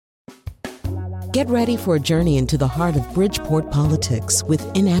Get ready for a journey into the heart of Bridgeport politics with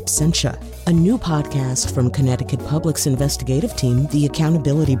In Absentia, a new podcast from Connecticut Public's investigative team, The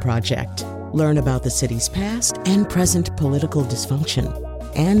Accountability Project. Learn about the city's past and present political dysfunction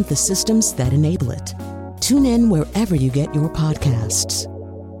and the systems that enable it. Tune in wherever you get your podcasts.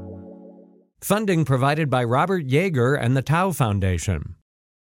 Funding provided by Robert Yeager and the Tao Foundation.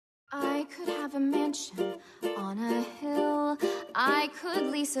 I could have a mansion on a hill. I could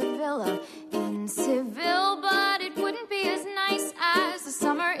lease a villa in Seville, but it wouldn't be as nice as a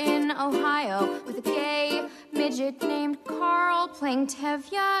summer in Ohio with a gay midget named Carl playing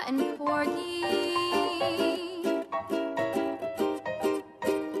Tevye and Porgy.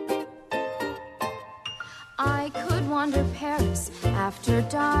 I could wander Paris after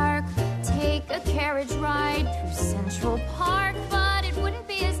dark, take a carriage ride through Central Park, but it wouldn't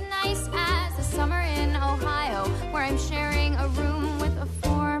be as nice as a summer in Ohio where I'm sharing a room with a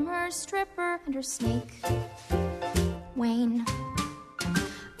former stripper and her snake, Wayne.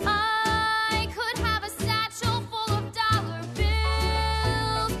 I could have a satchel full of dollar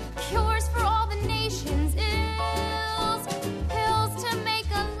bills, cures for all the nation's ills, pills to make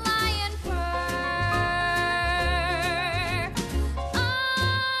a lion purr.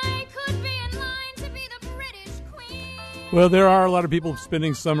 I could be in line to be the British queen. Well, there are a lot of people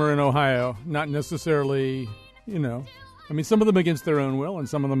spending summer in Ohio, not necessarily, I mean, some of them against their own will and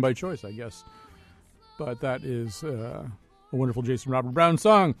some of them by choice, I guess. But that is a wonderful Jason Robert Brown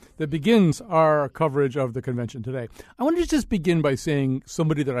song that begins our coverage of the convention today. I want to just begin by saying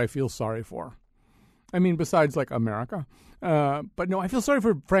somebody that I feel sorry for. I mean, besides like America. But no, I feel sorry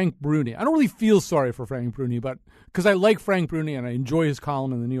for Frank Bruni. I don't really feel sorry for Frank Bruni, but because I like Frank Bruni and I enjoy his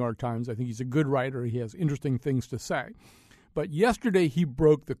column in the New York Times. I think he's a good writer. He has interesting things to say. But yesterday he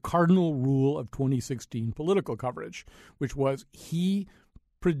broke the cardinal rule of 2016 political coverage, which was he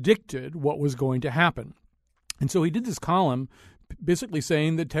predicted what was going to happen. And so he did this column basically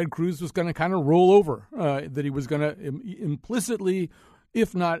saying that Ted Cruz was going to kind of roll over, that he was going to implicitly,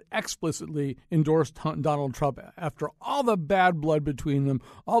 if not explicitly, endorse Donald Trump after all the bad blood between them,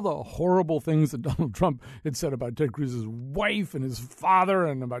 all the horrible things that Donald Trump had said about Ted Cruz's wife and his father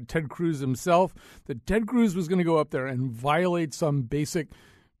and about Ted Cruz himself, that Ted Cruz was going to go up there and violate some basic,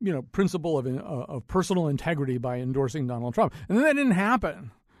 principle of personal integrity by endorsing Donald Trump. And then that didn't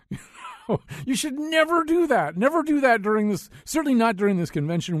happen. You should never do that. Never do that during this, certainly not during this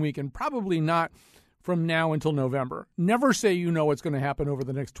convention week, and probably not from now until November. Never say you know what's going to happen over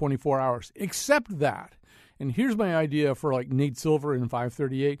the next 24 hours, except that. And here's my idea for like Nate Silver in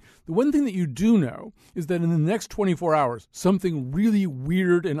 538. The one thing that you do know is that in the next 24 hours, something really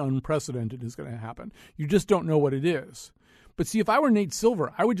weird and unprecedented is going to happen. You just don't know what it is. But see, if I were Nate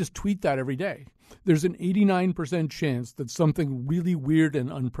Silver, I would just tweet that every day. There's an 89% chance that something really weird and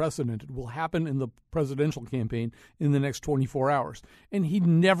unprecedented will happen in the presidential campaign in the next 24 hours. And he'd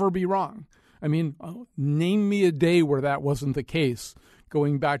never be wrong. I mean, name me a day where that wasn't the case,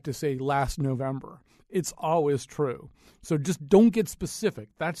 going back to, say, last November. It's always true. So just don't get specific.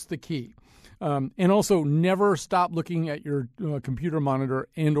 That's the key. And also never stop looking at your computer monitor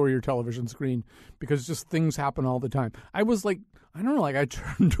and or your television screen, because just things happen all the time. I was like, I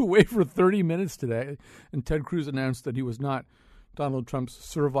turned away for 30 minutes today, and Ted Cruz announced that he was not Donald Trump's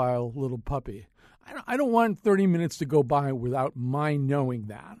servile little puppy. I don't want 30 minutes to go by without my knowing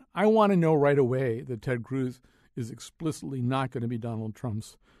that. I want to know right away that Ted Cruz is explicitly not going to be Donald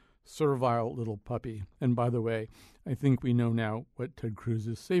Trump's servile little puppy. And by the way, I think we know now what Ted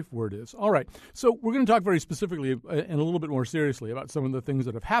Cruz's safe word is. All right, so we're going to talk very specifically and a little bit more seriously about some of the things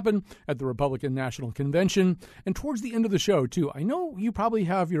that have happened at the Republican National Convention. And towards the end of the show, too, I know you probably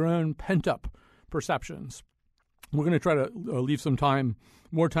have your own pent-up perceptions. We're going to try to leave some time,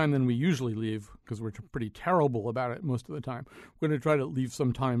 more time than we usually leave, because we're pretty terrible about it most of the time. We're going to try to leave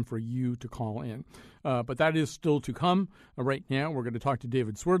some time for you to call in. But that is still to come. Right now, we're going to talk to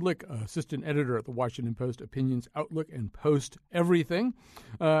David Swerdlick, assistant editor at the Washington Post Opinions, Outlook, and Post Everything.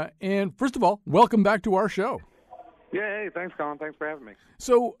 And first of all, welcome back to our show. Yeah, hey, thanks, Colin. Thanks for having me.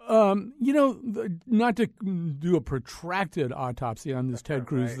 So, not to do a protracted autopsy on this Ted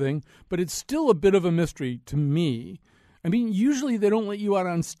Cruz thing, but it's still a bit of a mystery to me. I mean, usually they don't let you out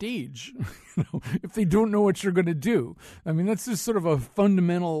on stage if they don't know what you're going to do. I mean, that's just sort of a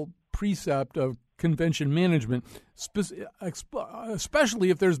fundamental precept of convention management, especially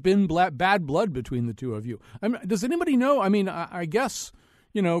if there's been bad blood between the two of you. I mean, does anybody know? I mean, I guess,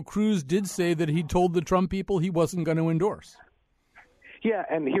 Cruz did say that he told the Trump people he wasn't going to endorse. Yeah,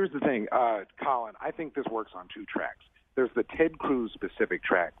 and here's the thing, Colin, I think this works on two tracks. There's the Ted Cruz specific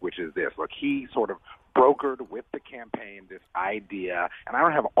track, which is this. Look, he sort of brokered with the campaign this idea, and I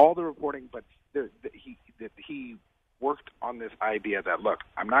don't have all the reporting, but he worked on this idea that, look,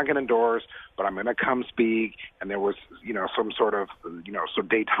 I'm not going to endorse, but I'm going to come speak, and there was, some sort of, so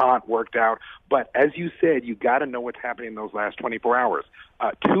détente worked out. But as you said, you got to know what's happening in those last 24 hours.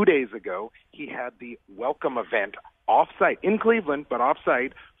 2 days ago, he had the welcome event off-site in Cleveland, but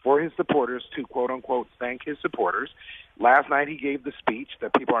off-site for his supporters to, quote-unquote, thank his supporters. Last night he gave the speech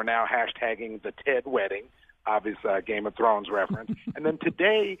that people are now hashtagging the Ted Wedding, obvious Game of Thrones reference. And then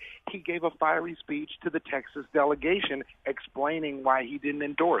today he gave a fiery speech to the Texas delegation explaining why he didn't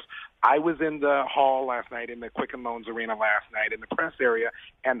endorse. I was in the hall last night, in the Quicken Loans Arena last night, in the press area,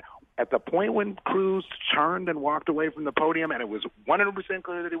 and at the point when Cruz turned and walked away from the podium and it was 100%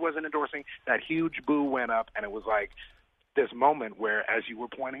 clear that he wasn't endorsing, that huge boo went up, and it was like this moment where, as you were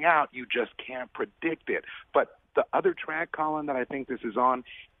pointing out, you just can't predict it. But the other track, Colin, that I think this is on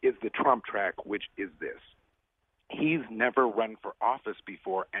is the Trump track, which is this. He's never run for office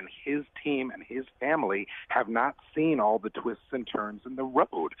before, and his team and his family have not seen all the twists and turns in the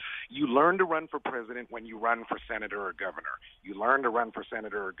road. You learn to run for president when you run for senator or governor. You learn to run for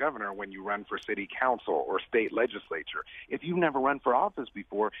senator or governor when you run for city council or state legislature. If you've never run for office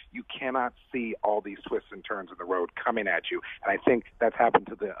before, you cannot see all these twists and turns in the road coming at you. And I think that's happened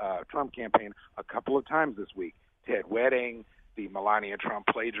to the Trump campaign a couple of times this week. Ted Wedding, the Melania Trump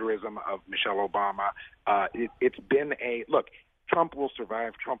plagiarism of Michelle Obama. It's been look, Trump will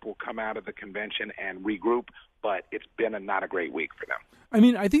survive. Trump will come out of the convention and regroup, but it's been not a great week for them. I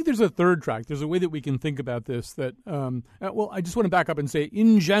mean, I think there's a third track. There's a way that we can think about this that, I just want to back up and say,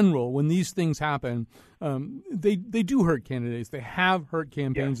 in general, when these things happen, they do hurt candidates. They have hurt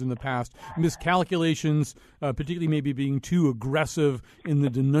campaigns in the past. Miscalculations, particularly maybe being too aggressive in the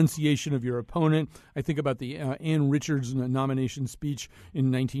denunciation of your opponent. I think about the Ann Richards nomination speech in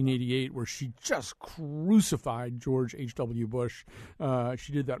 1988 where she just crucified George H.W. Bush.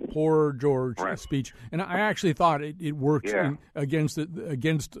 She did that poor George speech. And I actually thought it worked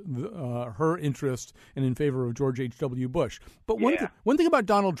against her interest and in favor of George H.W. Bush. But one thing about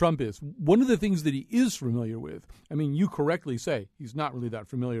Donald Trump is, one of the things that he is familiar with, I mean, you correctly say he's not really that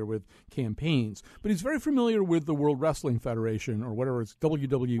familiar with campaigns, but he's very familiar with the World Wrestling Federation, or whatever it's,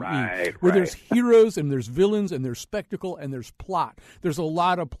 WWE, where there's heroes and there's villains and there's spectacle and there's plot. There's a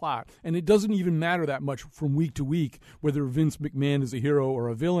lot of plot. And it doesn't even matter that much from week to week whether Vince McMahon is a hero or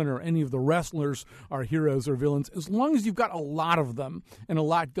a villain or any of the wrestlers are heroes or villains, as long as you've got a lot of them and a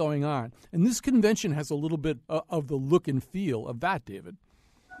lot going on. And this convention has a little bit of the look and feel of that, David.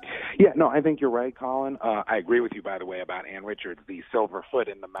 Yeah, no, I think you're right, Colin. I agree with you, by the way, about Ann Richards, the silver foot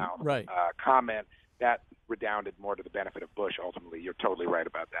in the mouth comment. That redounded more to the benefit of Bush, ultimately. You're totally right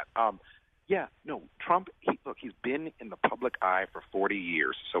about that. Trump, he's been in the public eye for 40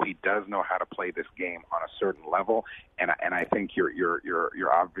 years, so he does know how to play this game on a certain level. And I think your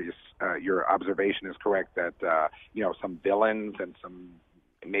observation is correct that some villains and some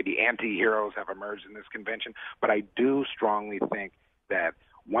maybe anti-heroes have emerged in this convention. But I do strongly think that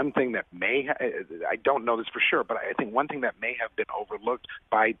one thing that I don't know this for sure, but I think one thing that may have been overlooked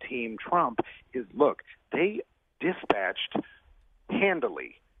by Team Trump is, look, they dispatched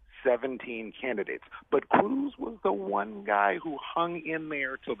handily 17 candidates. But Cruz was the one guy who hung in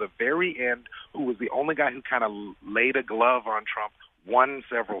there till the very end, who was the only guy who kind of laid a glove on Trump, won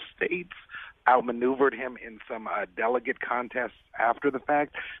several states, outmaneuvered him in some delegate contests after the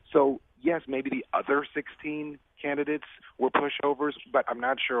fact. So, yes, maybe the other 16 candidates were pushovers, but I'm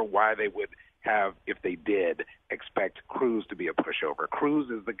not sure why they would have, if they did, expect Cruz to be a pushover. Cruz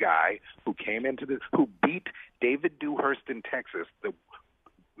is the guy who came into this, who beat David Dewhurst in Texas, the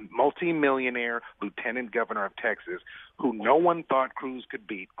multi-millionaire lieutenant governor of Texas, who no one thought Cruz could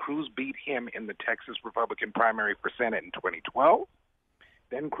beat. Cruz beat him in the Texas Republican primary for Senate in 2012.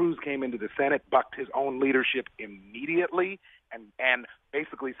 Then Cruz came into the Senate, bucked his own leadership immediately, and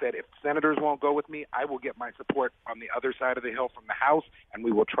basically said, if senators won't go with me, I will get my support on the other side of the hill from the House, and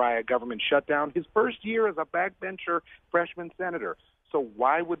we will try a government shutdown. His first year as a backbencher freshman senator. So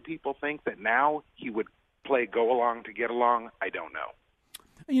why would people think that now he would play go along to get along? I don't know.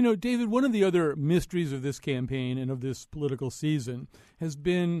 You know, David, one of the other mysteries of this campaign and of this political season has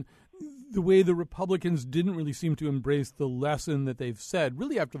been the way the Republicans didn't really seem to embrace the lesson that they've said,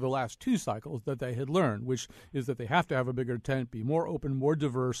 really after the last two cycles, that they had learned, which is that they have to have a bigger tent, be more open, more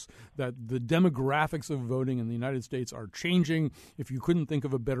diverse, that the demographics of voting in the United States are changing. If you couldn't think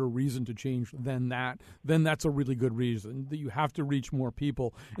of a better reason to change than that, then that's a really good reason, that you have to reach more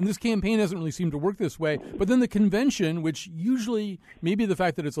people. And this campaign hasn't really seemed to work this way. But then the convention, which usually, maybe the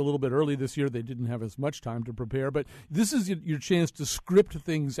fact that it's a little bit early this year, they didn't have as much time to prepare, but this is your chance to script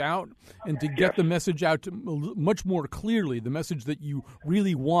things out and to get the message out to much more clearly, the message that you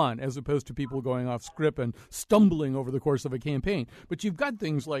really want, as opposed to people going off script and stumbling over the course of a campaign. But you've got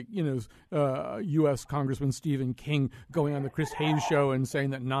things like, U.S. Congressman Stephen King going on the Chris Hayes show and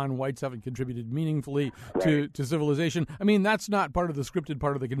saying that non-whites haven't contributed meaningfully to civilization. I mean, that's not part of the scripted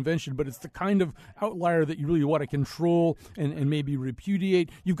part of the convention, but it's the kind of outlier that you really want to control and maybe repudiate.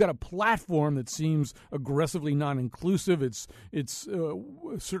 You've got a platform that seems aggressively non-inclusive. It's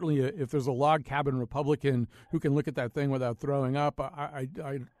certainly if there's a log cabin Republican who can look at that thing without throwing up, I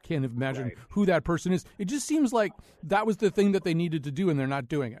can't imagine who that person is. It just seems like that was the thing that they needed to do, and they're not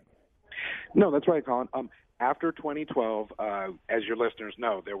doing it. No, that's right, Colin. After 2012, as your listeners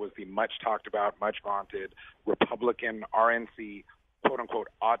know, there was the much talked about, much vaunted Republican RNC quote-unquote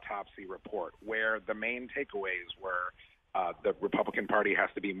autopsy report, where the main takeaways were the Republican Party has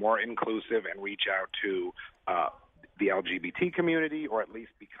to be more inclusive and reach out to the LGBT community, or at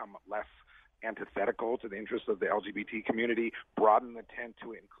least become less antithetical to the interests of the LGBT community, broaden the tent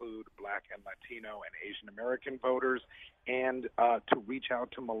to include Black and Latino and Asian American voters, and to reach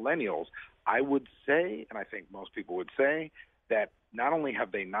out to millennials. I would say, and I think most people would say, that not only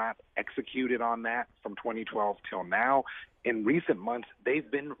have they not executed on that from 2012 till now, in recent months they've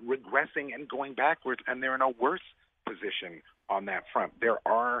been regressing and going backwards, and they're in a worse position on that front. There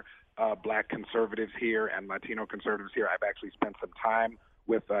are Black conservatives here and Latino conservatives here. I've actually spent some time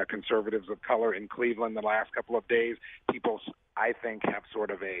with conservatives of color in Cleveland the last couple of days. People, I think, have sort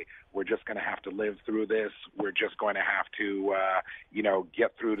of we're just going to have to live through this. We're just going to have to,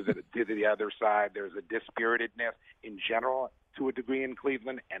 get through to the other side. There's a dispiritedness in general to a degree in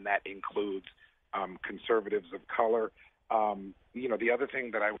Cleveland, and that includes conservatives of color. The other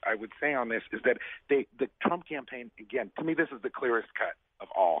thing that I would say on this is that the Trump campaign, again, to me, this is the clearest cut of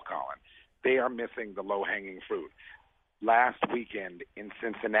all, Colin. They are missing the low-hanging fruit. Last weekend in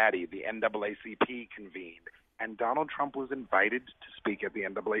Cincinnati, the NAACP convened, and Donald Trump was invited to speak at the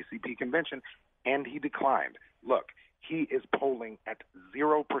NAACP convention, and he declined. Look, he is polling at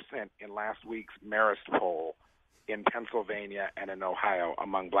 0% in last week's Marist poll in Pennsylvania and in Ohio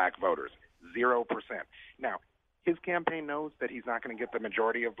among Black voters. 0%. Now, his campaign knows that he's not going to get the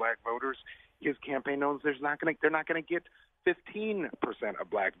majority of Black voters. His campaign knows they're not going to get 15% of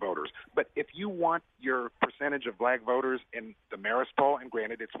Black voters. But if you want your percentage of Black voters in the Marist poll, and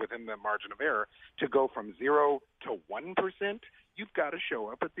granted it's within the margin of error, to go from 0 to 1%, you've got to show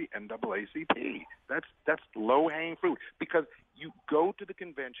up at the NAACP. That's low-hanging fruit, because you go to the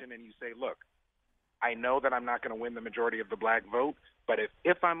convention and you say, look, I know that I'm not going to win the majority of the Black vote, but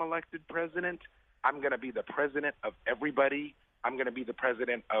if I'm elected president, I'm going to be the president of everybody. I'm going to be the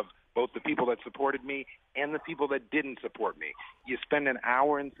president of both the people that supported me and the people that didn't support me. You spend an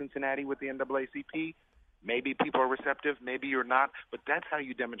hour in Cincinnati with the NAACP, maybe people are receptive, maybe you're not, but that's how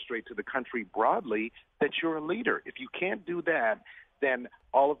you demonstrate to the country broadly that you're a leader. If you can't do that, then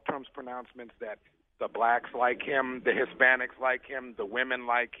all of Trump's pronouncements that the Blacks like him, the Hispanics like him, the women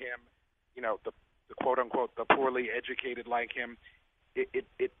like him, the quote-unquote, the poorly educated like him,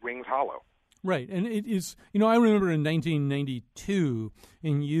 it rings hollow. Right, and it is, I remember in 1992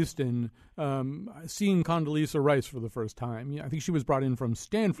 in Houston seeing Condoleezza Rice for the first time. I think she was brought in from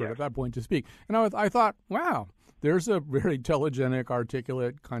Stanford at that point to speak. And I thought, wow, there's a very telegenic,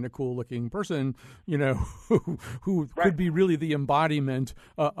 articulate, kind of cool-looking person, who could be really the embodiment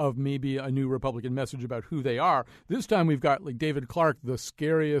of maybe a new Republican message about who they are. This time we've got like David Clark, the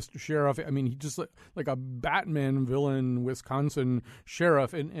scariest sheriff. I mean, he just like a Batman villain, Wisconsin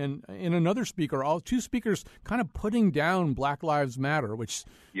sheriff, and another speaker, two speakers kind of putting down Black Lives Matter, which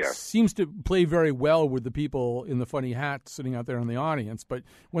seems to play very well with the people in the funny hats sitting out there in the audience. But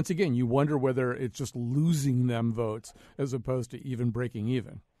once again, you wonder whether it's just losing them votes as opposed to even breaking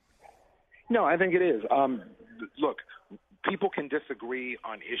even. No, I think it is. Look, people can disagree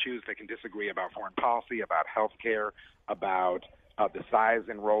on issues. They can disagree about foreign policy, about health care, about the size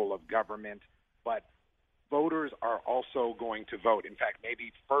and role of government. But voters are also going to vote. In fact,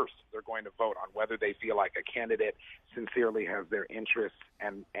 maybe first they're going to vote on whether they feel like a candidate sincerely has their interests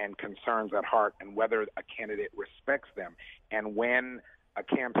and concerns at heart, and whether a candidate respects them. And when a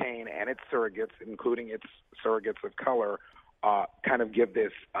campaign and its surrogates, including its surrogates of color, kind of give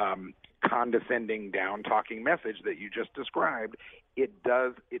this condescending, down-talking message that you just described, it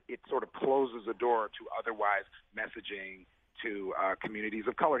sort of closes a door to otherwise messaging to communities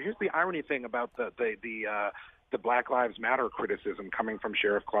of color. Here's the irony thing about the Black Lives Matter criticism coming from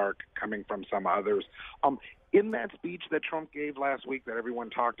Sheriff Clark, coming from some others. in that speech that Trump gave last week that everyone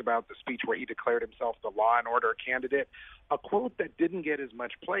talked about, the speech where he declared himself the law and order candidate, a quote that didn't get as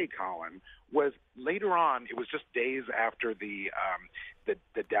much play, Colin, was later on. It was just days after the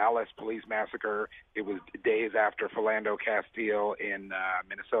Dallas police massacre. It was days after Philando Castile in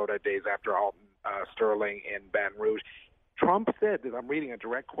Minnesota, days after Alton Sterling in Baton Rouge. Trump said, I'm reading a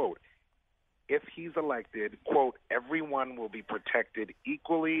direct quote, if he's elected, quote, everyone will be protected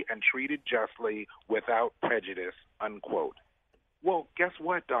equally and treated justly without prejudice, unquote. Well, guess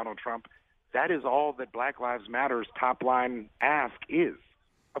what, Donald Trump? That is all that Black Lives Matter's top line ask is.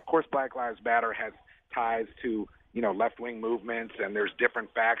 Of course, Black Lives Matter has ties to, left-wing movements, and there's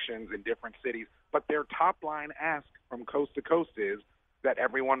different factions in different cities, but their top line ask from coast to coast is that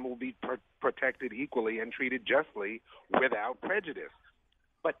everyone will be protected equally and treated justly without prejudice.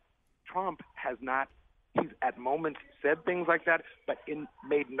 But Trump has not, he's at moments said things like that, but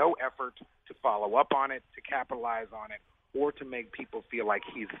made no effort to follow up on it, to capitalize on it, or to make people feel like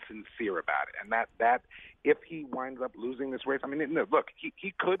he's sincere about it. And that if he winds up losing this race, look,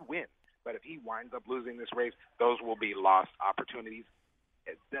 he could win, but if he winds up losing this race, those will be lost opportunities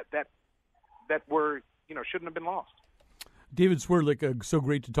that were, shouldn't have been lost. David Swerdlick, so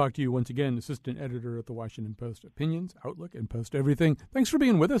great to talk to you once again, assistant editor at the Washington Post. Opinions, Outlook, and Post Everything. Thanks for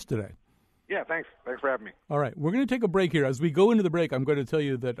being with us today. Yeah, thanks. Thanks for having me. All right, we're going to take a break here. As we go into the break, I'm going to tell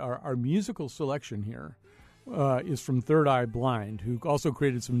you that our musical selection here is from Third Eye Blind, who also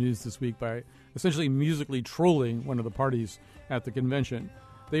created some news this week by essentially musically trolling one of the parties at the convention.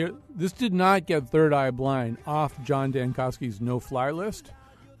 This did not get Third Eye Blind off John Dankosky's no-fly list,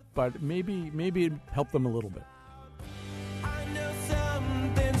 but maybe it helped them a little bit.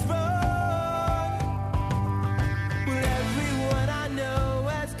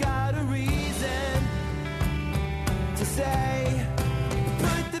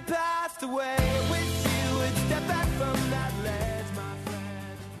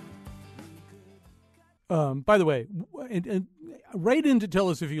 By the way, and write in to tell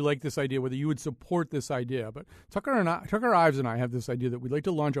us if you like this idea, whether you would support this idea. But Tucker Ives and I have this idea that we'd like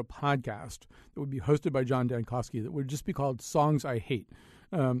to launch a podcast that would be hosted by John Dankosky that would just be called Songs I Hate.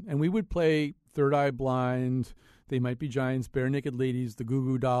 And we would play Third Eye Blind, They Might Be Giants, Bare Naked Ladies, the Goo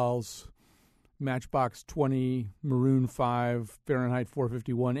Goo Dolls, Matchbox 20, Maroon 5, Fahrenheit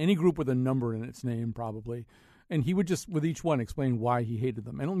 451, any group with a number in its name probably. And he would just, with each one, explain why he hated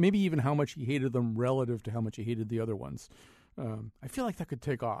them, and maybe even how much he hated them relative to how much he hated the other ones. I feel like that could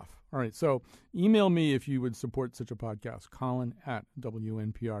take off. All right, so email me if you would support such a podcast,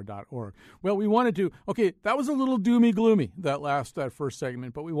 colin@wnpr.org. Well, we wanted to, that was a little doomy-gloomy, that first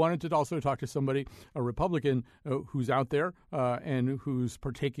segment, but we wanted to also talk to somebody, a Republican who's out there and who's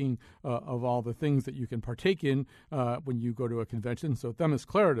partaking of all the things that you can partake in when you go to a convention. So Themis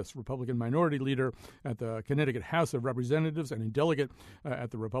Klarides, Republican minority leader at the Connecticut House of Representatives and a delegate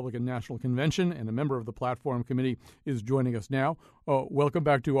at the Republican National Convention and a member of the Platform Committee, is joining us now. Welcome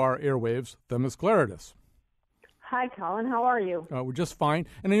back to our airwaves, Themis Klarides. Hi, Colin. How are you? We're just fine.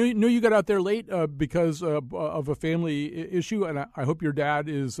 And I know you got out there late because of a family issue, and I hope your dad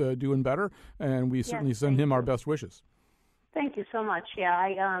is doing better, and we certainly send him our best wishes. Thank you so much. Yeah,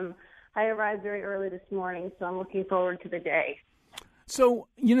 I arrived very early this morning, so I'm looking forward to the day. So,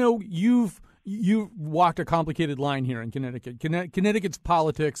 you've walked a complicated line here in Connecticut. Connecticut's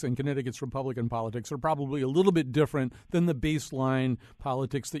politics and Connecticut's Republican politics are probably a little bit different than the baseline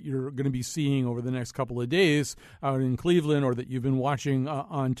politics that you're going to be seeing over the next couple of days out in Cleveland or that you've been watching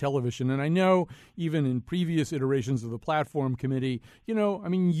on television. And I know even in previous iterations of the Platform Committee,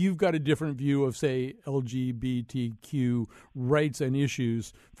 you've got a different view of, say, LGBTQ rights and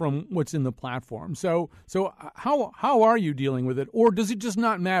issues from what's in the platform. So how are you dealing with it? Or does it just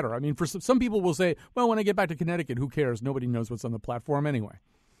not matter? I mean, for some people will say, well, when I get back to Connecticut, who cares? Nobody knows what's on the platform anyway.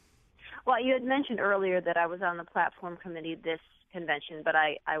 Well, you had mentioned earlier that I was on the Platform Committee this convention, but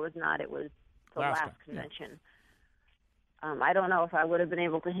I was not. It was the last convention. Yeah. I don't know if I would have been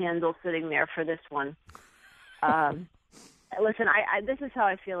able to handle sitting there for this one. Listen, this is how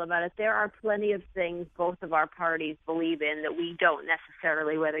I feel about it. There are plenty of things both of our parties believe in that we don't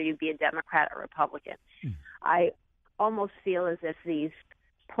necessarily, whether you be a Democrat or Republican. I almost feel as if these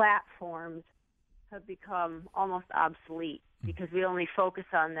platforms have become almost obsolete because we only focus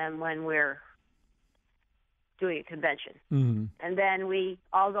on them when we're doing a convention. Mm-hmm. And then we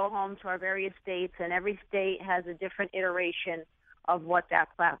all go home to our various states, and every state has a different iteration of what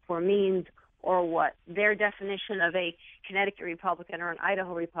that platform means or what their definition of a Connecticut Republican or an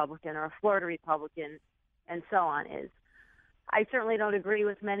Idaho Republican or a Florida Republican and so on is. I certainly don't agree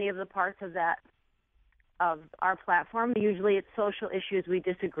with many of the parts of that, of our platform. Usually it's social issues we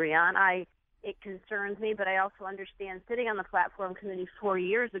disagree on. I it concerns me, but I also understand sitting on the platform committee 4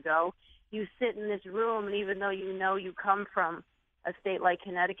 years ago, you sit in this room, and even though you come from a state like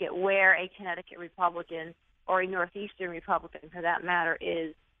Connecticut, where a Connecticut Republican or a Northeastern Republican, for that matter,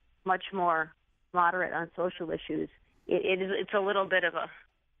 is much more moderate on social issues, it's a little bit of a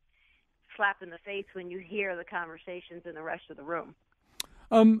slap in the face when you hear the conversations in the rest of the room.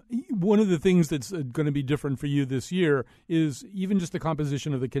 One of the things that's going to be different for you this year is even just the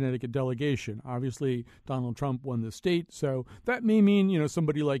composition of the Connecticut delegation. Obviously, Donald Trump won the state, so that may mean,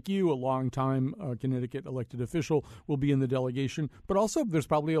 somebody like you, a longtime Connecticut elected official, will be in the delegation. But also, there's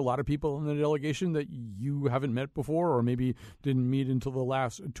probably a lot of people in the delegation that you haven't met before, or maybe didn't meet until the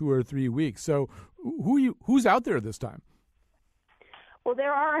last 2 or 3 weeks. So, who's out there this time? Well,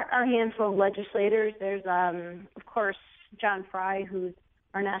 there are a handful of legislators. There's, of course, John Fry, who's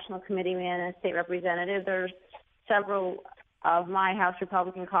our national committee man and state representative. There's several of my House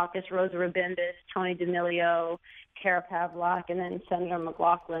Republican caucus, Rosa Rabimbis, Tony D'Amelio, Kara Pavlock, and then Senator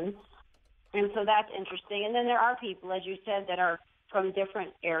McLaughlin. And so that's interesting. And then there are people, as you said, that are from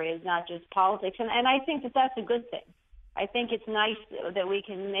different areas, not just politics. And I think that that's a good thing. I think it's nice that we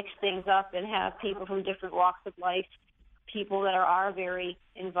can mix things up and have people from different walks of life, people that are very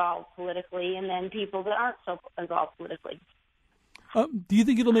involved politically, and then people that aren't so involved politically. Do you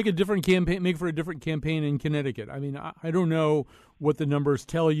think it'll make for a different campaign in Connecticut? I mean, I don't know what the numbers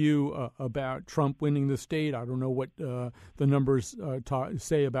tell you about Trump winning the state. I don't know what the numbers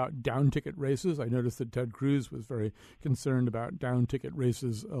say about down-ticket races. I noticed that Ted Cruz was very concerned about down-ticket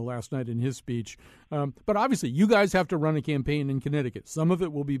races last night in his speech. But obviously, you guys have to run a campaign in Connecticut. Some of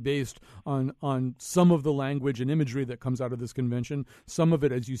it will be based on some of the language and imagery that comes out of this convention. Some of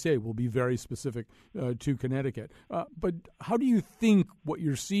it, as you say, will be very specific to Connecticut. But how do you think what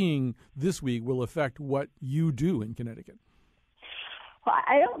you're seeing this week will affect what you do in Connecticut? Well,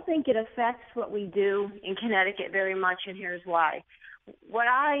 I don't think it affects what we do in Connecticut very much, and here's why.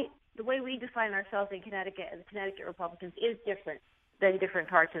 The way we define ourselves in Connecticut as Connecticut Republicans is different than different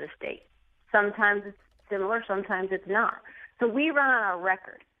parts of the state. Sometimes it's similar, sometimes it's not. So we run on our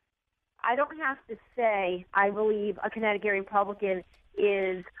record. I don't have to say I believe a Connecticut Republican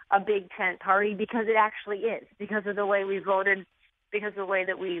is a big tent party, because it actually is, because of the way we voted, because of the way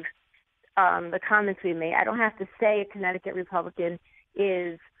that we've the comments we made. I don't have to say a Connecticut Republican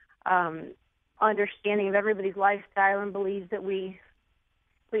is understanding of everybody's lifestyle and believes that we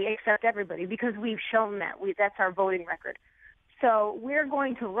accept everybody, because we've shown that. That's our voting record. So we're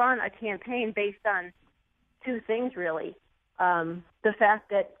going to run a campaign based on two things, really. The fact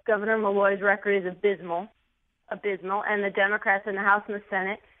that Governor Malloy's record is abysmal, and the Democrats in the House and the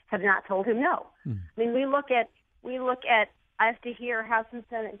Senate have not told him no. I mean, we look at. I have to hear House and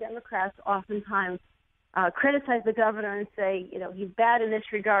Senate Democrats oftentimes criticize the governor and say, he's bad in this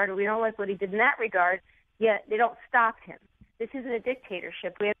regard, or we don't like what he did in that regard, yet they don't stop him. This isn't a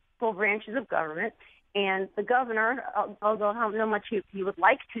dictatorship. We have full branches of government, and the governor, although how much he would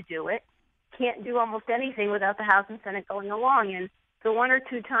like to do it, can't do almost anything without the House and Senate going along. And the 1 or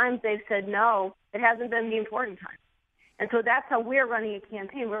 2 times they've said no, it hasn't been the important time. And so that's how we're running a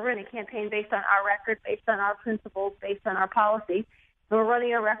campaign. We're running a campaign based on our record, based on our principles, based on our policy. So we're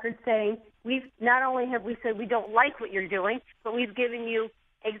running a record saying not only have we said we don't like what you're doing, but we've given you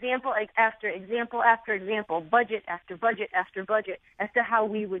example after example after example, budget after budget after budget, as to how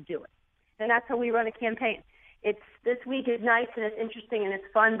we would do it. And that's how we run a campaign. This week is nice and it's interesting and it's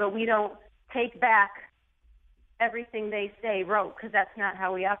fun, but we don't take back everything they say wrote, because that's not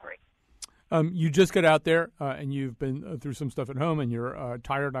how we operate. You just got out there and you've been through some stuff at home and you're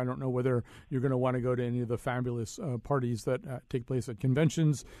tired. I don't know whether you're going to want to go to any of the fabulous parties that take place at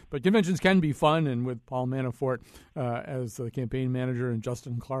conventions, but conventions can be fun. And with Paul Manafort as the campaign manager and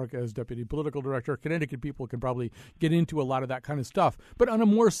Justin Clark as deputy political director, Connecticut people can probably get into a lot of that kind of stuff. But on a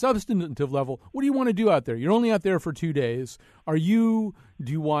more substantive level, what do you want to do out there? You're only out there for 2 days.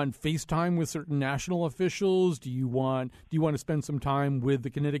 Do you want FaceTime with certain national officials? Do you want to spend some time with the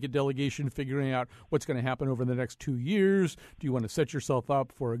Connecticut delegation figuring out what's going to happen over the next 2 years? Do you want to set yourself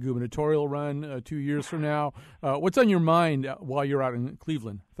up for a gubernatorial run 2 years from now? What's on your mind while you're out in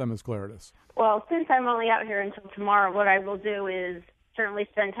Cleveland, Themis Klarides? Well, since I'm only out here until tomorrow, what I will do is certainly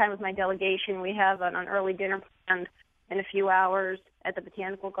spend time with my delegation. We have an early dinner planned in a few hours at the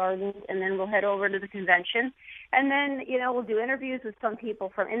Botanical Gardens, and then we'll head over to the convention. And then, we'll do interviews with some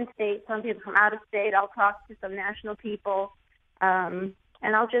people from in-state, some people from out of state. I'll talk to some national people. And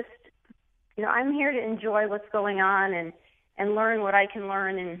I'll just, I'm here to enjoy what's going on and learn what I can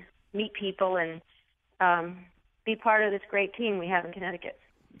learn and meet people and be part of this great team we have in Connecticut.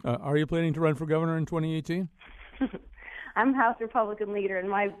 Are you planning to run for governor in 2018? I'm House Republican leader, and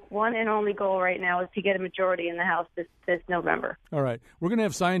my one and only goal right now is to get a majority in the House this November. All right. We're going to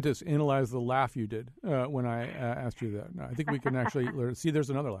have scientists analyze the laugh you did when I asked you that. No, I think we can actually see there's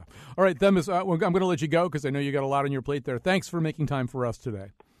another laugh. All right, Themis, I'm going to let you go because I know you got a lot on your plate there. Thanks for making time for us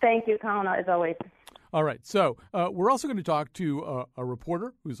today. Thank you, Colin, as always. All right. So we're also going to talk to a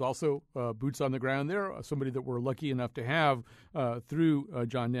reporter who's also boots on the ground there, somebody that we're lucky enough to have through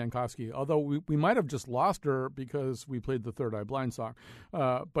John Dankosky, although we might have just lost her because we played the Third Eye Blind song.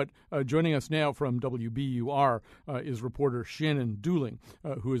 But joining us now from WBUR is reporter Shannon Dooling,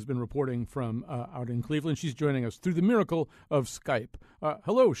 who has been reporting from out in Cleveland. She's joining us through the miracle of Skype.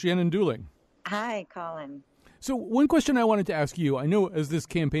 Hello, Shannon Dooling. Hi, Colin. So one question I wanted to ask you, I know as this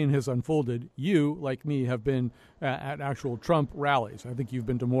campaign has unfolded, you, like me, have been at actual Trump rallies. I think you've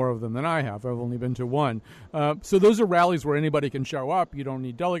been to more of them than I have. I've only been to one. So those are rallies where anybody can show up. You don't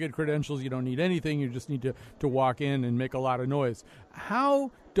need delegate credentials. You don't need anything. You just need to walk in and make a lot of noise. How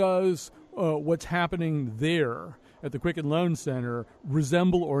does what's happening there at the Quicken Loan Center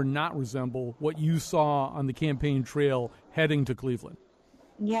resemble or not resemble what you saw on the campaign trail heading to Cleveland?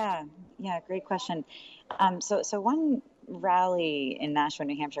 Yeah, great question. So one rally in Nashua,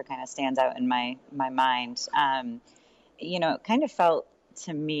 New Hampshire kind of stands out in my mind. It kind of felt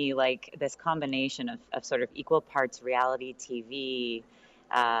to me like this combination of sort of equal parts reality TV,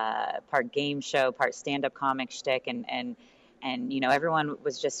 part game show, part stand-up comic shtick, and everyone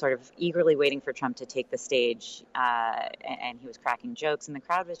was just sort of eagerly waiting for Trump to take the stage, and he was cracking jokes, and the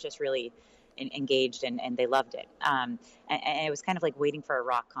crowd was just really engaged and they loved it. And it was kind of like waiting for a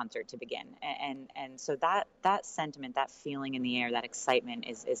rock concert to begin. And so that sentiment, that feeling in the air, that excitement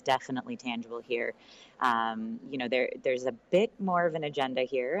is definitely tangible here. There's a bit more of an agenda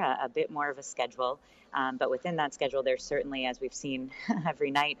here, a bit more of a schedule. But within that schedule, there's certainly, as we've seen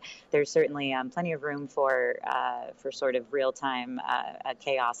every night, there's certainly plenty of room for sort of real-time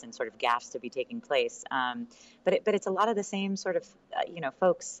chaos and sort of gaffes to be taking place. But it's a lot of the same sort of,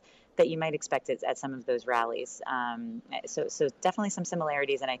 folks that you might expect at some of those rallies. So definitely some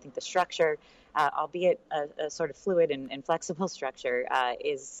similarities, and I think the structure, albeit a sort of fluid and flexible structure,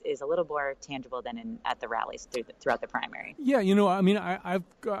 is a little more tangible than at the rallies throughout the primary. Yeah,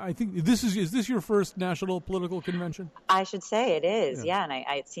 I think is this your first national political convention? I should say it is, yeah, and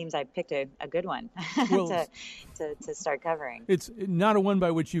it seems I picked a good one to start covering. It's not a one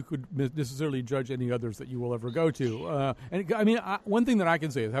by which you could necessarily judge any others that you will ever go to. One thing that I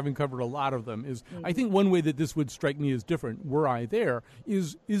can say is, having covered a lot of them, is I think one way that this would strike me as different were I there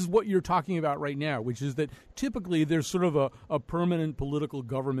is what you're talking about right now, which is that typically there's sort of a permanent political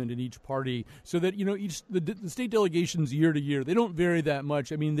government in each party, so that the state delegations year to year, they don't vary that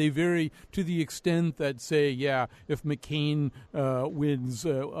much. I mean, they vary to the extent that, say, if McCain wins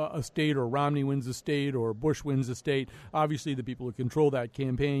a state, or Romney wins a state, or Bush wins a state, obviously the people who control that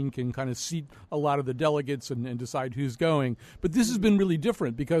campaign can kind of seat a lot of the delegates and decide who's going. But this has been really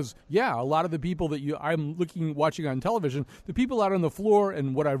different because, a lot of the people that I'm watching on television, the people out on the floor,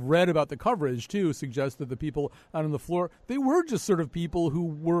 and what I've read about the coverage too, suggests that the people out on the floor, they were just sort of people who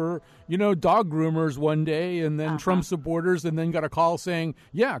were, dog groomers one day, and then Trump supporters, and then got a call saying,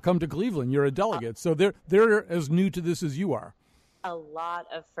 come to Cleveland, you're a delegate. So they're as new to this as you are. A lot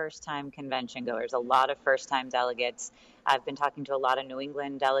of first-time convention goers, a lot of first-time delegates. I've been talking to a lot of New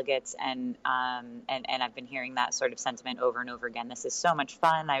England delegates, and I've been hearing that sort of sentiment over and over again. This is so much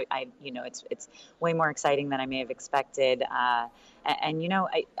fun. It's way more exciting than I may have expected. I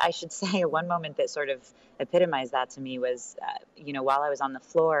should say one moment that sort of epitomized that to me was, while I was on the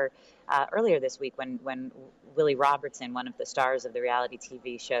floor earlier this week when Willie Robertson, one of the stars of the reality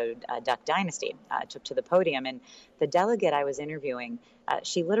TV show Duck Dynasty, took to the podium. And the delegate I was interviewing,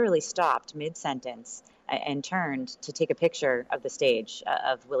 she literally stopped mid-sentence and turned to take a picture of the stage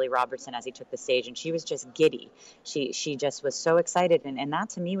of Willie Robertson as he took the stage. And she was just giddy. She just was so excited. And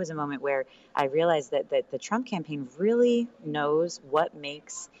that to me was a moment where I realized that the Trump campaign really knows what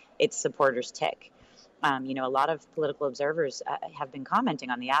makes its supporters tick. A lot of political observers have been commenting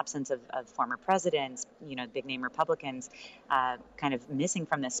on the absence of former presidents, big name Republicans, kind of missing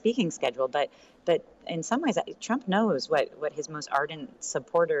from the speaking schedule. But in some ways, Trump knows what his most ardent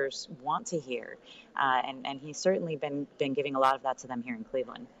supporters want to hear, and he's certainly been giving a lot of that to them here in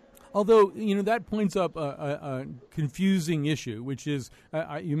Cleveland. Although, that points up a confusing issue, which is,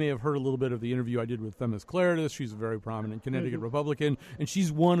 you may have heard a little bit of the interview I did with Themis Claridis. She's a very prominent Connecticut Republican, and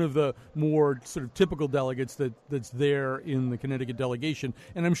she's one of the more sort of typical delegates that's there in the Connecticut delegation.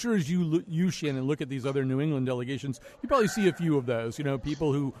 And I'm sure as you, Shannon, look at these other New England delegations, you probably see a few of those,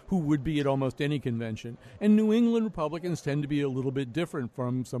 people who would be at almost any convention. And New England Republicans tend to be a little bit different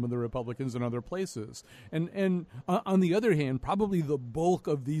from some of the Republicans in other places. And on the other hand, probably the bulk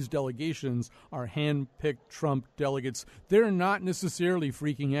of these delegations are hand-picked Trump delegates. They're not necessarily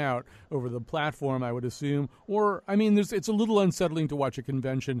freaking out over the platform, I would assume. Or, it's a little unsettling to watch a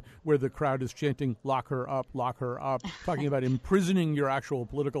convention where the crowd is chanting, lock her up, talking about imprisoning your actual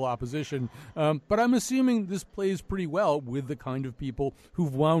political opposition. But I'm assuming this plays pretty well with the kind of people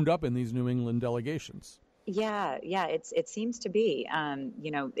who've wound up in these New England delegations. Yeah, it seems to be.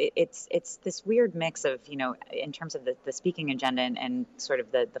 It's this weird mix of, in terms of the speaking agenda and sort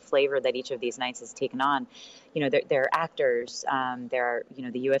of the flavor that each of these nights has taken on. There are actors. There are,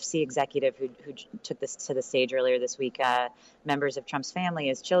 the UFC executive who took this to the stage earlier this week. Members of Trump's family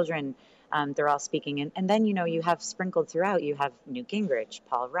as children. They're all speaking, and then you have sprinkled throughout. You have Newt Gingrich,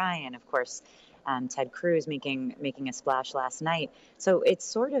 Paul Ryan, of course, Ted Cruz making a splash last night. So it's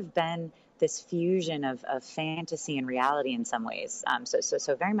sort of been this fusion of fantasy and reality in some ways.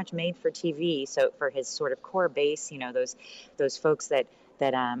 So very much made for TV. So for his sort of core base, those folks that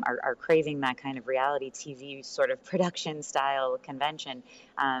are craving that kind of reality TV sort of production style convention,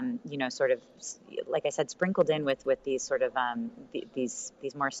 sort of, like I said, sprinkled in with these sort of these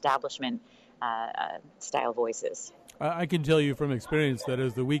more establishment style voices. I can tell you from experience that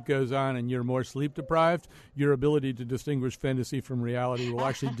as the week goes on and you're more sleep deprived, your ability to distinguish fantasy from reality will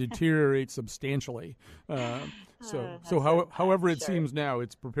actually deteriorate substantially. However it seems now,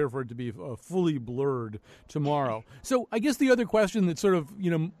 it's prepared for it to be fully blurred tomorrow. So I guess the other question that sort of,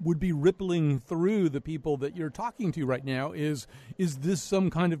 would be rippling through the people that you're talking to right now is this some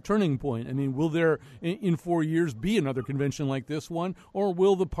kind of turning point? Will there in 4 years be another convention like this one, or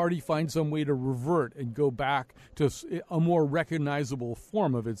will the party find some way to revert and go back to a more recognizable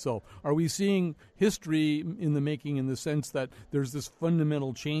form of itself? Are we seeing history in the making in the sense that there's this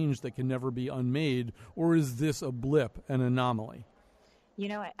fundamental change that can never be unmade, or is this a blip, an anomaly?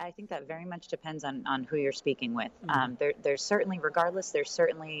 I think that very much depends on who you're speaking with. There's certainly,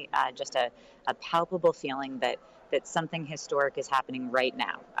 just a palpable feeling that something historic is happening right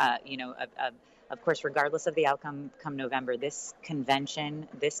now. Of course, regardless of the outcome come November, this convention,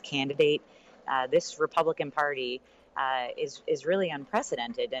 this candidate, this Republican Party is really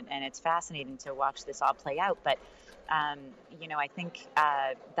unprecedented, and it's fascinating to watch this all play out. But I think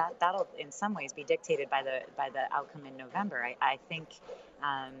that'll in some ways be dictated by the outcome in November. I think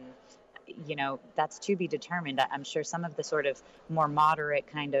that's to be determined. I'm sure some of the sort of more moderate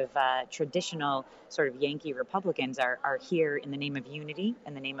kind of traditional sort of Yankee Republicans are here in the name of unity,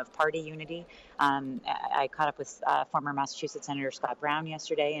 in the name of party unity. I caught up with former Massachusetts Senator Scott Brown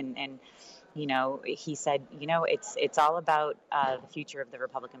yesterday, and he said, it's all about the future of the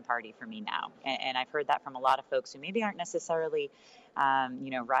Republican Party for me now. And I've heard that from a lot of folks who maybe aren't necessarily,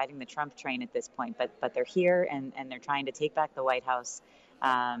 riding the Trump train at this point, but they're here and they're trying to take back the White House.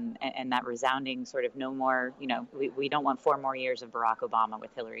 And that resounding sort of no more, we don't want 4 more years of Barack Obama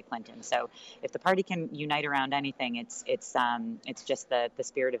with Hillary Clinton. So if the party can unite around anything, it's just the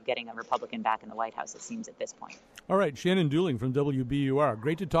spirit of getting a Republican back in the White House, it seems, at this point. All right, Shannon Dooling from WBUR.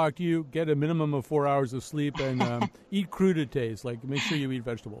 Great to talk to you. Get a minimum of 4 hours of sleep and eat crudités. Make sure you eat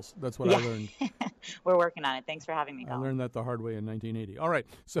vegetables. That's what I learned. We're working on it. Thanks for having me, Colin. I learned that the hard way in 1980. All right.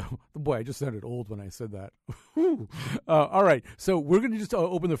 So, boy, I just sounded old when I said that. All right. So we're going to just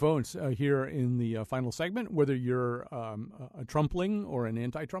open the phones here in the final segment, whether you're a Trumpling or an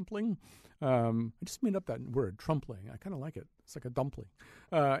anti-Trumpling. I just made up that word, Trumpling. I kind of like it. It's like a dumpling.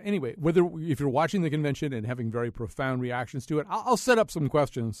 Anyway, if you're watching the convention and having very profound reactions to it, I'll set up some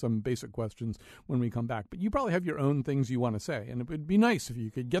questions, some basic questions when we come back. But you probably have your own things you want to say, and it would be nice if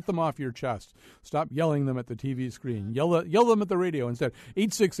you could get them off your chest. Stop yelling them at the TV screen. Yell them at the radio instead.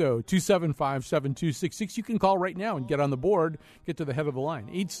 860-275-7266. You can call right now and get on the board, get to the head of the line.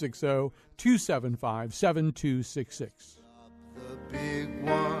 860-275-7266. The big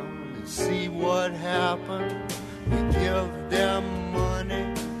one and see what happened. We give them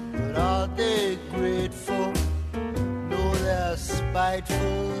money, but are they grateful? No, they're spiteful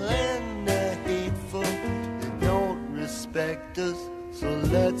and they're hateful. They don't respect us, so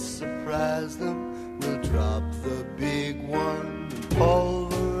let's surprise them. We'll drop the big one and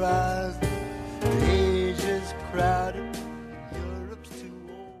pulverize them. The age is crowded.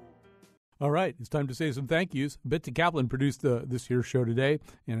 All right, it's time to say some thank yous. Betsy Kaplan produced this here show today,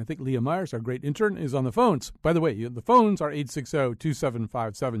 and I think Leah Myers, our great intern, is on the phones. By the way, the phones are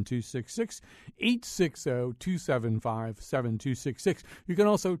 860-275-7266, 860-275-7266. You can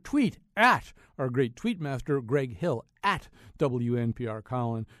also tweet at our great tweet master, Greg Hill, at WNPR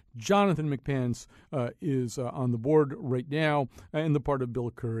Colin. Jonathan McPants is on the board right now, and the part of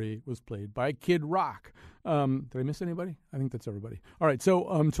Bill Curry was played by Kid Rock. Did I miss anybody? I think that's everybody. All right,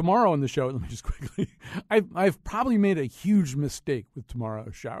 so tomorrow on the show, let me just quickly, I've probably made a huge mistake with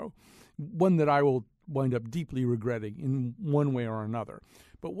tomorrow's show, one that I will wind up deeply regretting in one way or another.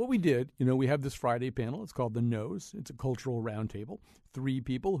 But what we did, we have this Friday panel. It's called The Nose. It's a cultural roundtable. 3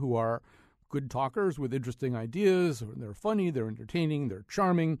 people who are good talkers with interesting ideas. They're funny, they're entertaining, they're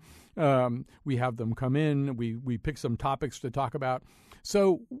charming. We have them come in. We pick some topics to talk about.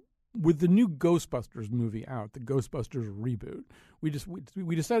 So with the new Ghostbusters movie out, the Ghostbusters reboot, we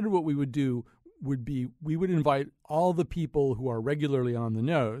decided what we would do would be we would invite all the people who are regularly on the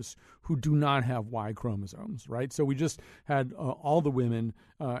nose who do not have Y chromosomes, right? So we just had all the women,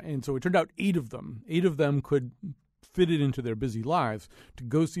 and so it turned out 8 of them. 8 of them could fit it into their busy lives to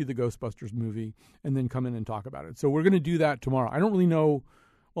go see the Ghostbusters movie and then come in and talk about it. So we're going to do that tomorrow. I don't really know.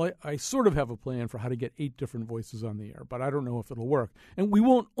 Well, I sort of have a plan for how to get 8 different voices on the air, but I don't know if it'll work. And we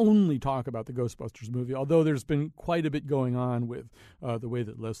won't only talk about the Ghostbusters movie, although there's been quite a bit going on with the way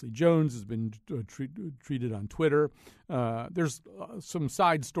that Leslie Jones has been treated on Twitter. There's some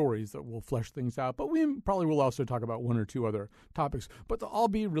side stories that will flesh things out, but we probably will also talk about 1 or 2 other topics, but they'll all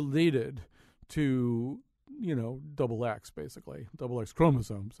be related to double X, basically. Double X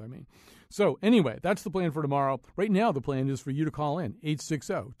chromosomes, I mean. So anyway, that's the plan for tomorrow. Right now, the plan is for you to call in,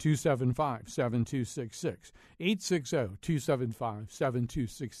 860-275-7266,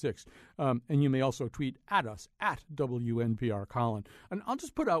 860-275-7266. And you may also tweet at us, at WNPR Colin. And I'll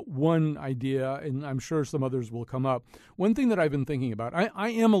just put out one idea, and I'm sure some others will come up. One thing that I've been thinking about, I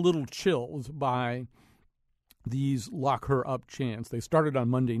am a little chilled by these lock her up chants. They started on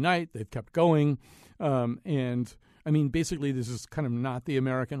Monday night. They've kept going. And I mean, basically, this is kind of not the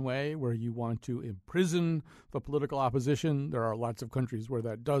American way where you want to imprison the political opposition. There are lots of countries where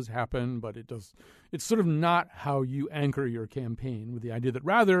that does happen, but it's sort of not how you anchor your campaign, with the idea that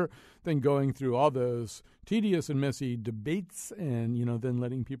rather than going through all those tedious and messy debates and, then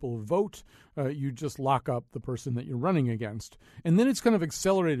letting people vote, you just lock up the person that you're running against. And then it's kind of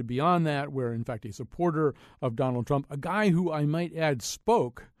accelerated beyond that, where, in fact, a supporter of Donald Trump, a guy who I might add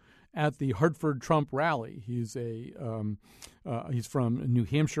spoke at the Hartford Trump rally. He's he's from New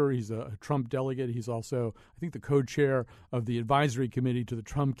Hampshire. He's a Trump delegate. He's also, I think, the co-chair of the advisory committee to the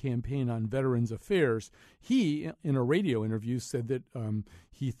Trump Campaign on Veterans Affairs. He, in a radio interview, said that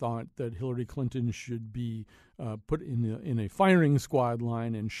he thought that Hillary Clinton should be put in a firing squad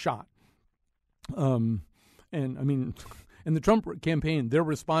line and shot. And I mean, and the Trump campaign, their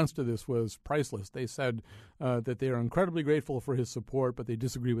response to this was priceless. They said that they are incredibly grateful for his support, but they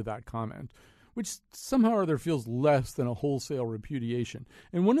disagree with that comment, which somehow or other feels less than a wholesale repudiation.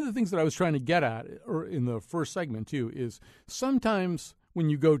 And one of the things that I was trying to get at, or in the first segment too, is sometimes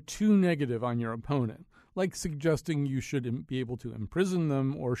when you go too negative on your opponent, like suggesting you should be able to imprison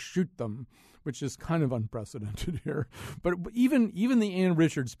them or shoot them, which is kind of unprecedented here. But even the Ann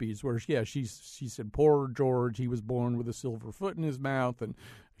Richards speech, where she said, "Poor George, he was born with a silver foot in his mouth," and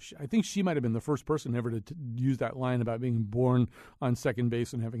I think she might have been the first person ever to use that line about being born on second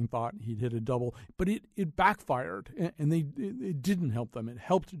base and having thought he'd hit a double. But it backfired, and it didn't help them. It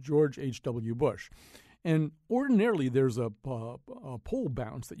helped George H.W. Bush. And ordinarily, there's a poll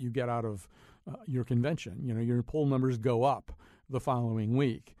bounce that you get out of your convention. Your poll numbers go up the following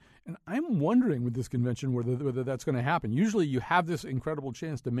week. And I'm wondering with this convention whether that's going to happen. Usually you have this incredible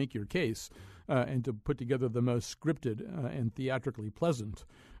chance to make your case and to put together the most scripted and theatrically pleasant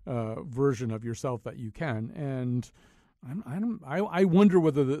version of yourself that you can. And I wonder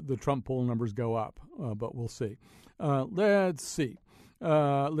whether the Trump poll numbers go up, but we'll see. Let's see.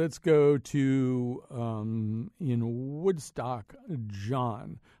 Let's go to, in Woodstock,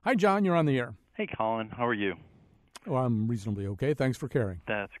 John. Hi, John. You're on the air. Hey, Colin. How are you? Well, I'm reasonably okay. Thanks for caring.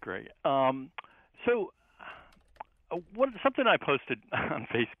 That's great. So something I posted on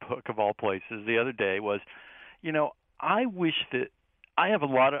Facebook, of all places, the other day was, I wish that I have a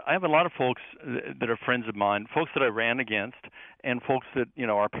lot of folks that are friends of mine, folks that I ran against, and folks that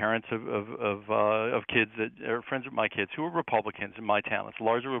are parents of kids that are friends of my kids who are Republicans in my town. It's a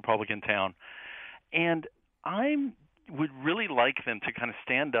larger Republican town, and I would really like them to kind of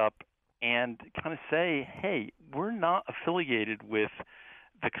stand up and kind of say, hey, we're not affiliated with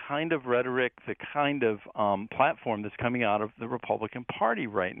the kind of rhetoric, the kind of platform that's coming out of the Republican Party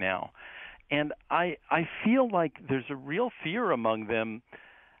right now. And I feel like there's a real fear among them.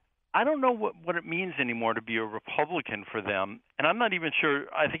 I don't know what it means anymore to be a Republican for them, and I'm not even sure.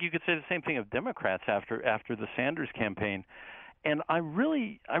 I think you could say the same thing of Democrats after the Sanders campaign. And I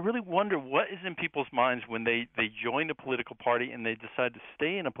really wonder what is in people's minds when they join a political party and they decide to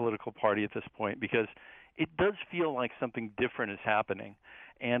stay in a political party at this point, because it does feel like something different is happening.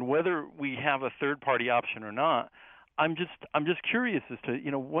 And whether we have a third party option or not, I'm just curious as to,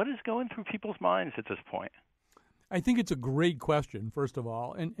 what is going through people's minds at this point. I think it's a great question, first of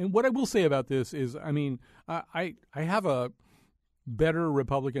all. And what I will say about this is, I have a better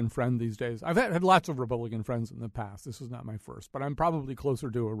Republican friend these days. I've had lots of Republican friends in the past. This is not my first, but I'm probably closer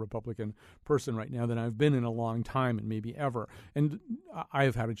to a Republican person right now than I've been in a long time and maybe ever. And I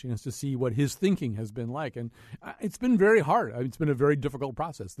have had a chance to see what his thinking has been like. And it's been very hard. It's been a very difficult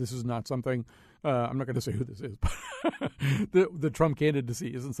process. This is not something, I'm not going to say who this is, but the Trump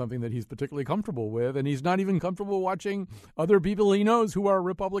candidacy isn't something that he's particularly comfortable with. And he's not even comfortable watching other people he knows who are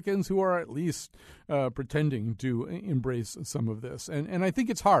Republicans who are at least pretending to embrace some of this. And I think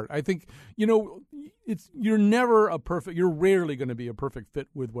it's hard. I think, you're rarely going to be a perfect fit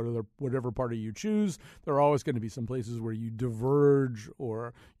with whatever party you choose. There are always going to be some places where you diverge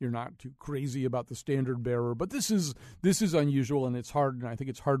or you're not too crazy about the standard bearer. But this is unusual, and it's hard. And I think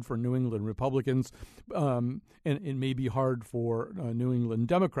it's hard for New England Republicans, and it may be hard for New England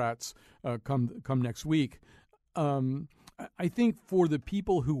Democrats come next week. I think for the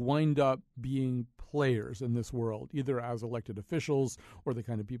people who wind up being players in this world, either as elected officials or the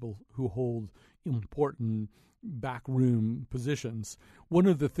kind of people who hold important backroom positions, one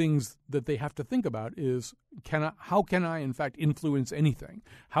of the things that they have to think about is, how can I in fact influence anything?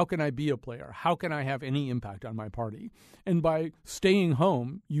 How can I be a player? How can I have any impact on my party? And by staying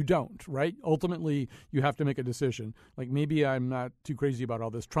home, you don't, right? Ultimately, you have to make a decision. Like, maybe I'm not too crazy about all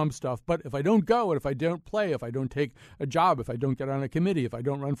this Trump stuff, but if I don't go, and if I don't play, if I don't take a job, if I don't get on a committee, if I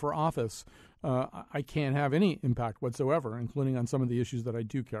don't run for office, I can't have any impact whatsoever, including on some of the issues that I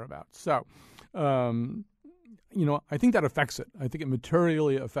do care about. So, I think that affects it. I think it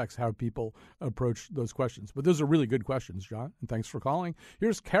materially affects how people approach those questions. But those are really good questions, John, and thanks for calling.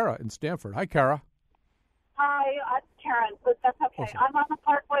 Here's Kara in Stamford. Hi, Kara. Hi, I'm Karen, but that's okay. Awesome. I'm on the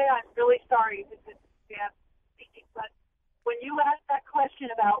Parkway. I'm really sorry to speaking, but when you asked that question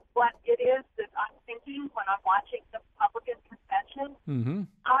about what it is that I'm thinking when I'm watching the Republican convention,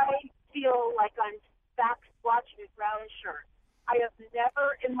 I feel like I'm back watching a brown shirt. I have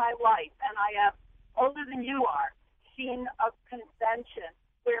never in my life, and I am older than you are, seen a convention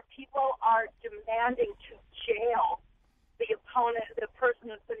where people are demanding to jail the opponent, the person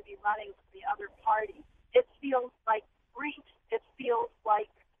who's going to be running for the other party. It feels like Greece. It feels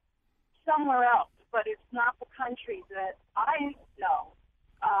like somewhere else, but it's not the country that I know.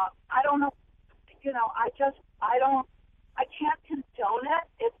 I don't know. I can't condone it.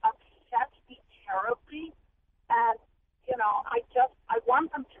 It upsets me terribly, and I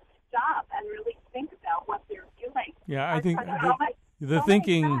want them to stop and really think about what they're doing. Yeah, I think the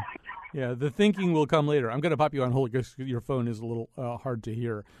thinking will come later. I'm going to pop you on hold because your phone is a little hard to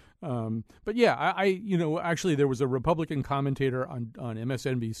hear. But yeah, actually there was a Republican commentator on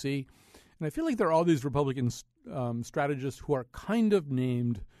MSNBC, and I feel like there are all these Republican strategists who are kind of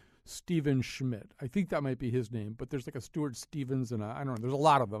named Stephen Schmidt. I think that might be his name, but there's like a Stuart Stevens, and I don't know. There's a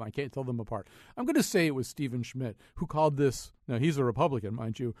lot of them. I can't tell them apart. I'm going to say it was Stephen Schmidt who called this, now he's a Republican,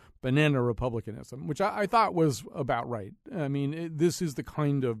 mind you, banana republicanism, which I thought was about right. I mean, this is the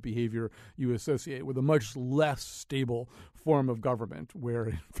kind of behavior you associate with a much less stable form of government where,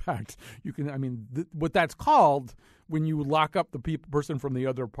 in fact, you can, what that's called when you lock up the person from the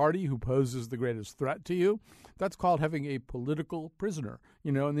other party who poses the greatest threat to you, that's called having a political prisoner,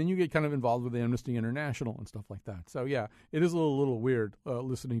 and then you get kind of involved with Amnesty International and stuff like that. So, yeah, it is a little weird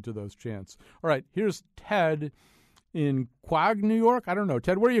listening to those chants. All right, here's Ted in Quag, New York. I don't know.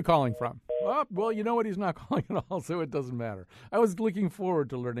 Ted, where are you calling from? Oh, well, you know what? He's not calling at all, so it doesn't matter. I was looking forward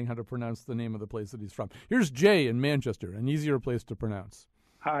to learning how to pronounce the name of the place that he's from. Here's Jay in Manchester, an easier place to pronounce.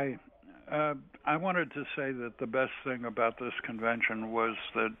 Hi. I wanted to say that the best thing about this convention was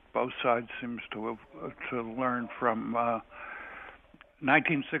that both sides seems to learn from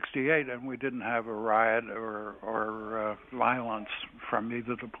 1968, and we didn't have a riot or violence from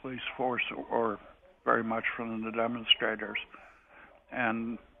either the police force or very much from the demonstrators.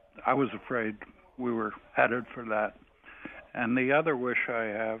 And I was afraid we were headed for that. And the other wish I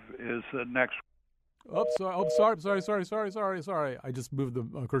have is that next. Sorry. I just moved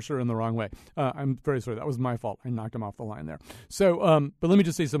the cursor in the wrong way. I'm very sorry. That was my fault. I knocked him off the line there. So, but let me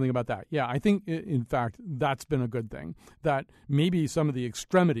just say something about that. Yeah, I think, in fact, that's been a good thing, that maybe some of the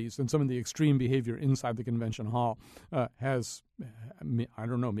extremities and some of the extreme behavior inside the convention hall has, I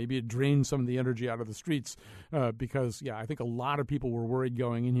don't know, maybe it drained some of the energy out of the streets because, I think a lot of people were worried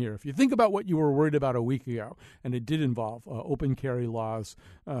going in here. If you think about what you were worried about a week ago, and it did involve open carry laws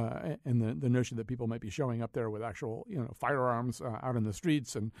and the notion that people might be showing up there with actual, firearms out in the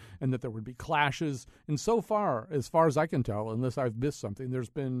streets and that there would be clashes. And so far as I can tell, unless I've missed something, there's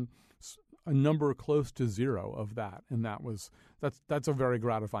been a number close to zero of that. And that's a very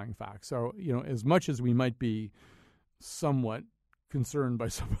gratifying fact. So, as much as we might be somewhat concerned by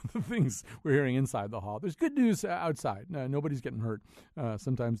some of the things we're hearing inside the hall, there's good news outside. Nobody's getting hurt.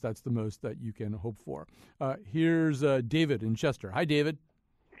 Sometimes that's the most that you can hope for. Here's David in Chester. Hi, David.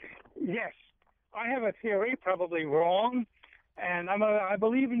 Yes. I have a theory, probably wrong, and I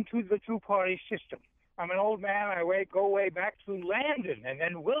believe in the two-party system. I'm an old man. I go way back to Landon and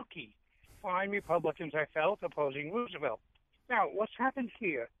then Wilkie, fine Republicans, I felt, opposing Roosevelt. Now, what's happened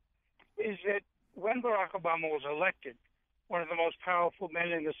here is that when Barack Obama was elected, one of the most powerful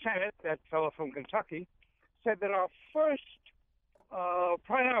men in the Senate, that fellow from Kentucky, said that our first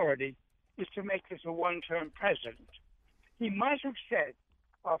priority is to make this a one-term president. He might have said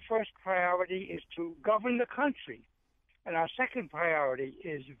our first priority is to govern the country, and our second priority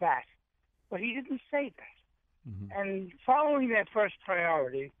is that. But he didn't say that. Mm-hmm. And following that first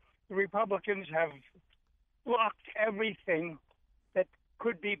priority, the Republicans have blocked everything that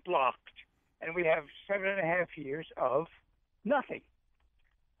could be blocked. And we have 7.5 years of nothing.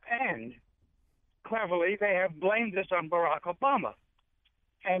 And cleverly, they have blamed this on Barack Obama.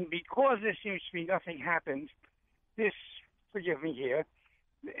 And because there seems to be nothing happened, forgive me here,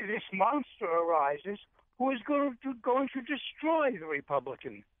 this monster arises who is going to destroy the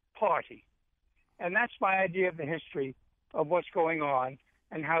Republican Party. And that's my idea of the history of what's going on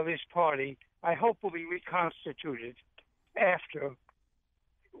and how this party, I hope, will be reconstituted after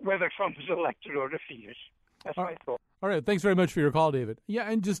whether Trump is elected or defeated. That's my thought. All right. Thanks very much for your call, David. Yeah,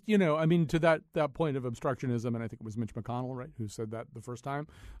 and just, to that point of obstructionism, and I think it was Mitch McConnell, right, who said that the first time,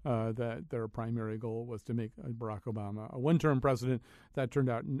 that their primary goal was to make Barack Obama a one-term president. That turned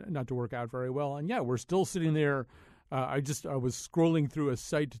out not to work out very well. And, we're still sitting there. I was scrolling through a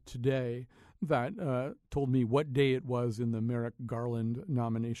site today that told me what day it was in the Merrick Garland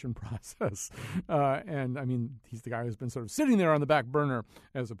nomination process. And, he's the guy who's been sort of sitting there on the back burner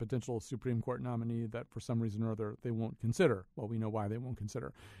as a potential Supreme Court nominee that for some reason or other they won't consider. Well, we know why they won't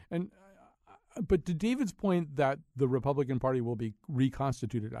consider. But to David's point that the Republican Party will be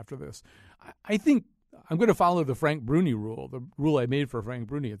reconstituted after this, I think I'm going to follow the Frank Bruni rule, the rule I made for Frank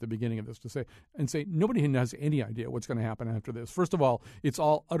Bruni at the beginning of this, to say nobody has any idea what's going to happen after this. First of all, it's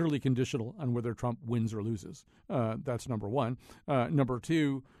all utterly conditional on whether Trump wins or loses. That's number one. Number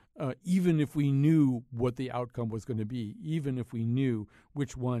two, even if we knew what the outcome was going to be, even if we knew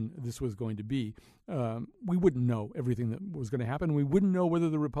which one this was going to be, we wouldn't know everything that was going to happen. We wouldn't know whether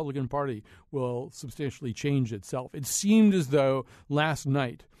the Republican Party will substantially change itself. It seemed as though last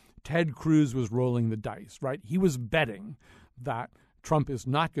night Ted Cruz was rolling the dice, right? He was betting that Trump is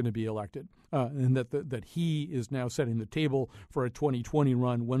not going to be elected, and that he is now setting the table for a 2020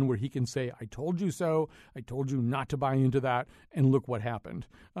 run, one where he can say, I told you so, I told you not to buy into that, and look what happened.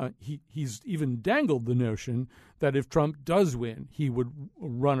 He's even dangled the notion that if Trump does win, he would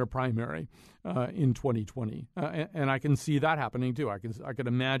run a primary in 2020. And I can see that happening, too. I could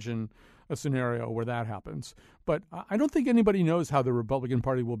imagine a scenario where that happens. But I don't think anybody knows how the Republican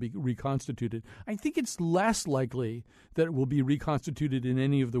Party will be reconstituted. I think it's less likely that it will be reconstituted in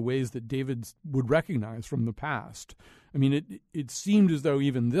any of the ways that David would recognize from the past. It seemed as though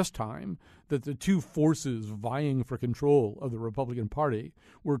even this time that the two forces vying for control of the Republican Party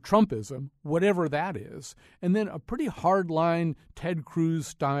were Trumpism, whatever that is, and then a pretty hard-line Ted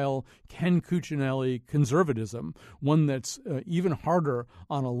Cruz-style Ken Cuccinelli conservatism, one that's even harder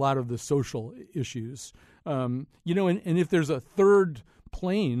on a lot of the social issues. And if there's a third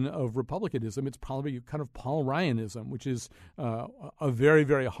plane of republicanism, it's probably kind of Paul Ryanism, which is a very,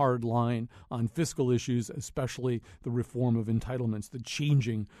 very hard line on fiscal issues, especially the reform of entitlements, the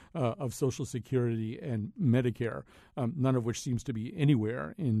changing of Social Security and Medicare, none of which seems to be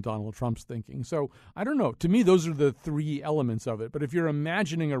anywhere in Donald Trump's thinking. So I don't know. To me, those are the three elements of it. But if you're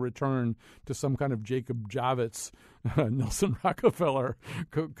imagining a return to some kind of Jacob Javits Nelson Rockefeller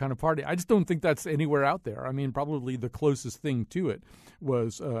kind of party. I just don't think that's anywhere out there. I mean, probably the closest thing to it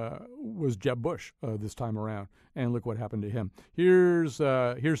was Jeb Bush this time around, and look what happened to him. Here's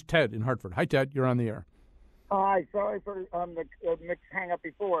Ted in Hartford. Hi, Ted. You're on the air. Hi. Sorry for the mixed hang-up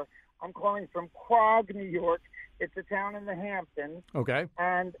before. I'm calling from Quogue, New York. It's a town in the Hamptons. Okay.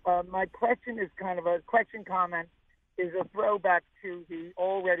 And my question is kind of a question comment, is a throwback to the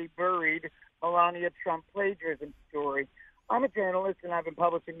already buried Melania Trump plagiarism story. I'm a journalist, and I've been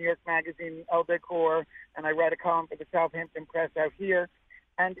published in New York Magazine, El Decor, and I write a column for the Southampton Press out here.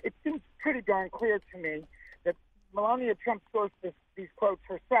 And it seems pretty darn clear to me that Melania Trump sourced these quotes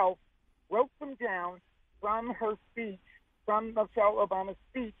herself, wrote them down from her speech, from Michelle Obama's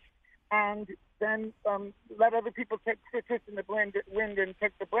speech, and then let other people take twist in the wind and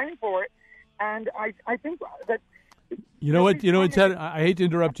take the blame for it. And I think that... You know what, Ted? I hate to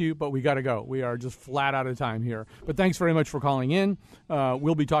interrupt you, but we got to go. We are just flat out of time here. But thanks very much for calling in.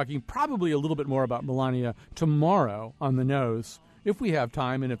 We'll be talking probably a little bit more about Melania tomorrow on The Nose, if we have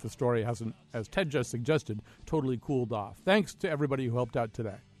time and if the story hasn't, as Ted just suggested, totally cooled off. Thanks to everybody who helped out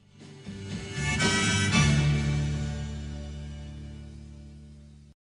today.